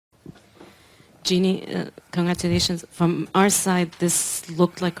Jeannie, congratulations. From our side, this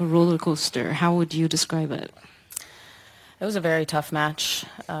looked like a roller coaster. How would you describe it? It was a very tough match,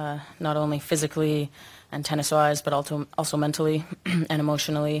 not only physically and tennis-wise, but also mentally and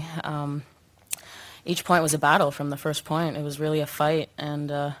emotionally. Each point was a battle from the first point. It was really a fight,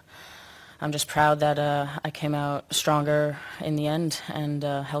 and I'm just proud that I came out stronger in the end and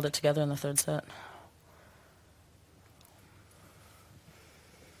held it together in the third set.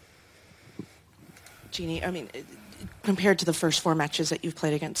 Jeannie, I mean, compared to the first four matches that you've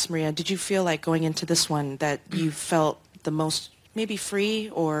played against Maria, did you feel like going into this one that you felt the most maybe free,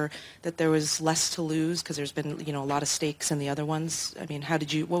 or that there was less to lose because there's been, you know, a lot of stakes in the other ones? I mean,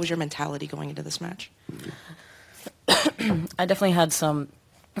 what was your mentality going into this match? I definitely had some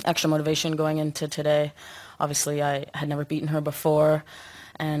extra motivation going into today. Obviously, I had never beaten her before,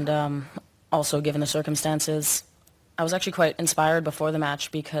 and also given the circumstances, I was actually quite inspired before the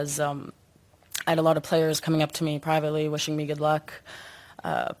match because I had a lot of players coming up to me privately, wishing me good luck,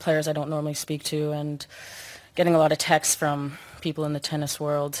 players I don't normally speak to, and getting a lot of texts from people in the tennis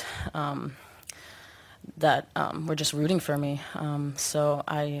world that were just rooting for me. So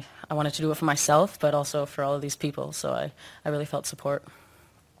I wanted to do it for myself, but also for all of these people. So I really felt support.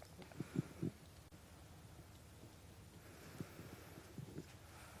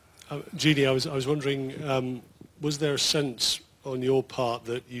 Genie, I was wondering, was there a sense on your part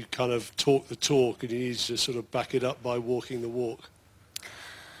that you kind of talk the talk and you need to sort of back it up by walking the walk?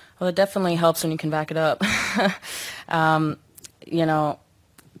 Well, it definitely helps when you can back it up. You know,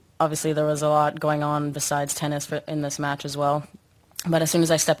 obviously there was a lot going on besides tennis in this match as well. But as soon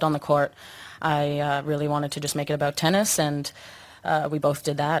as I stepped on the court, I really wanted to just make it about tennis, and we both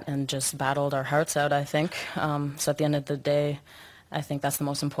did that and just battled our hearts out, I think. So at the end of the day, I think that's the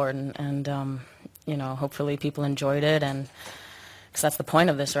most important, and you know, hopefully people enjoyed it, and because that's the point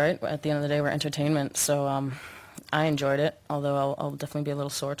of this, right? At the end of the day, we're entertainment. So I enjoyed it, although I'll definitely be a little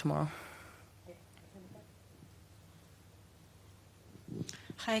sore tomorrow.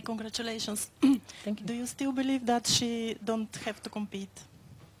 Hi, congratulations. Thank you. Do you still believe that she don't have to compete?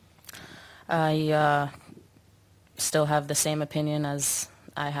 I still have the same opinion as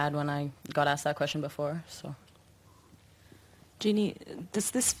I had when I got asked that question before. So, Jeannie, does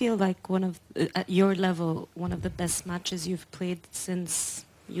this feel like one of, at your level, one of the best matches you've played since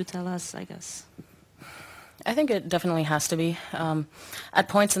you tell us, I guess? I think it definitely has to be. At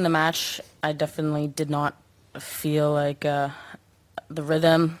points in the match, I definitely did not feel like the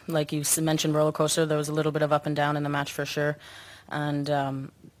rhythm, like you mentioned, roller coaster. There was a little bit of up and down in the match for sure, and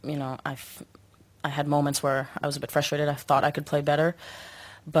you know, I had moments where I was a bit frustrated. I thought I could play better,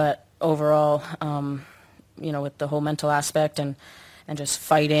 but overall, you know, with the whole mental aspect and just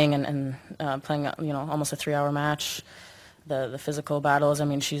fighting and playing, you know, almost a 3-hour match, the physical battles. I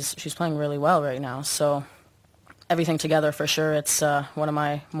mean, she's playing really well right now. So everything together, for sure, it's one of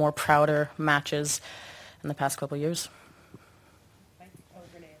my more prouder matches in the past couple of years.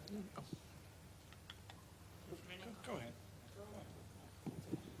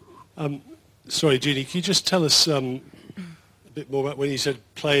 Sorry, Jeannie, can you just tell us a bit more about when you said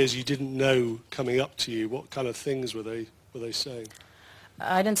players you didn't know coming up to you? What kind of things were they saying?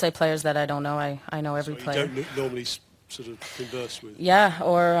 I didn't say players that I don't know. I know every player. You don't normally sort of converse with? Yeah,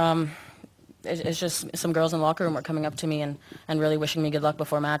 or it's just some girls in the locker room were coming up to me and really wishing me good luck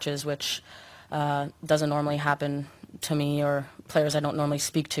before matches, which doesn't normally happen to me, or players I don't normally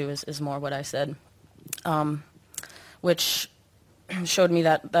speak to is more what I said, which showed me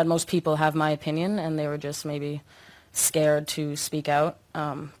that most people have my opinion, and they were just maybe scared to speak out.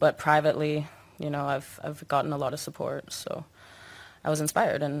 But privately, you know, I've gotten a lot of support, so I was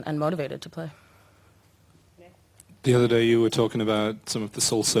inspired and motivated to play. The other day you were talking about some of the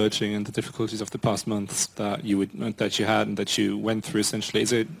soul searching and the difficulties of the past months that you had and that you went through essentially.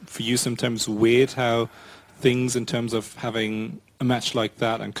 Is it for you sometimes weird how things in terms of having a match like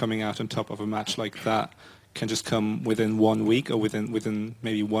that and coming out on top of a match like that can just come within 1 week or within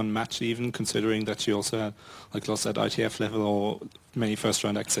maybe one match, even considering that you also had like lost at ITF level or many first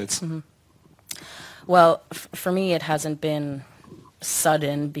round exits? Mm-hmm. Well, for me it hasn't been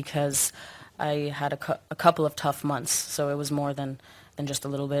sudden because I had a couple of tough months, so it was more than just a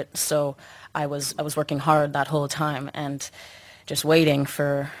little bit. So I was working hard that whole time and just waiting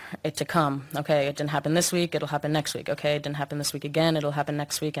for it to come. Okay, it didn't happen this week, it'll happen next week. Okay, it didn't happen this week again, it'll happen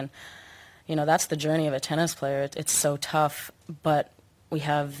next week. And you know, that's the journey of a tennis player. It's so tough, but we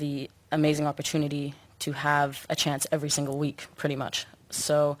have the amazing opportunity to have a chance every single week, pretty much.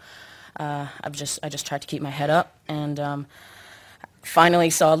 So I just tried to keep my head up, and finally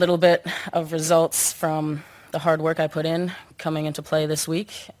saw a little bit of results from the hard work I put in coming into play this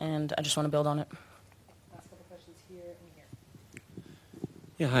week, and I just want to build on it. Last couple questions here and here.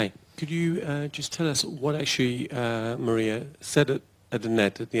 Yeah, hi. Could you just tell us what actually Maria said at the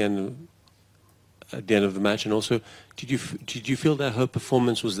net at the end of the match, and also did you feel that her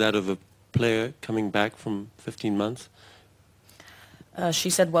performance was that of a player coming back from 15 months? She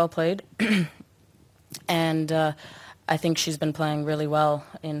said well played, and I think she's been playing really well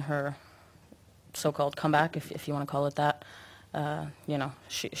in her so-called comeback, if you want to call it that. You know,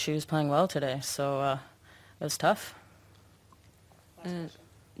 she was playing well today, so it was tough.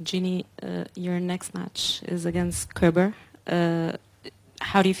 Genie, your next match is against Kerber.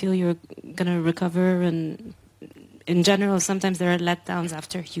 How do you feel you're going to recover? And in general, sometimes there are letdowns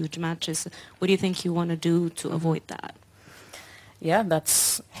after huge matches. What do you think you want to do to avoid that? Yeah,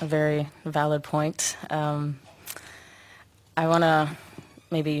 that's a very valid point. I want to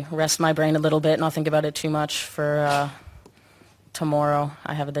maybe rest my brain a little bit, not think about it too much for tomorrow.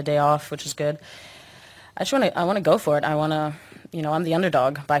 I have the day off, which is good. I want to go for it. I want to, you know, I'm the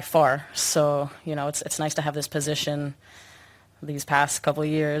underdog by far. So, you know, it's nice to have this position these past couple of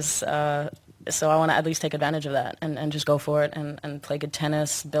years. So I want to at least take advantage of that and just go for it and play good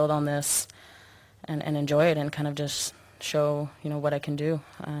tennis, build on this, and enjoy it, and kind of just show, you know, what I can do.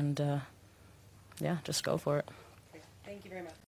 And, yeah, just go for it. Thank you very much.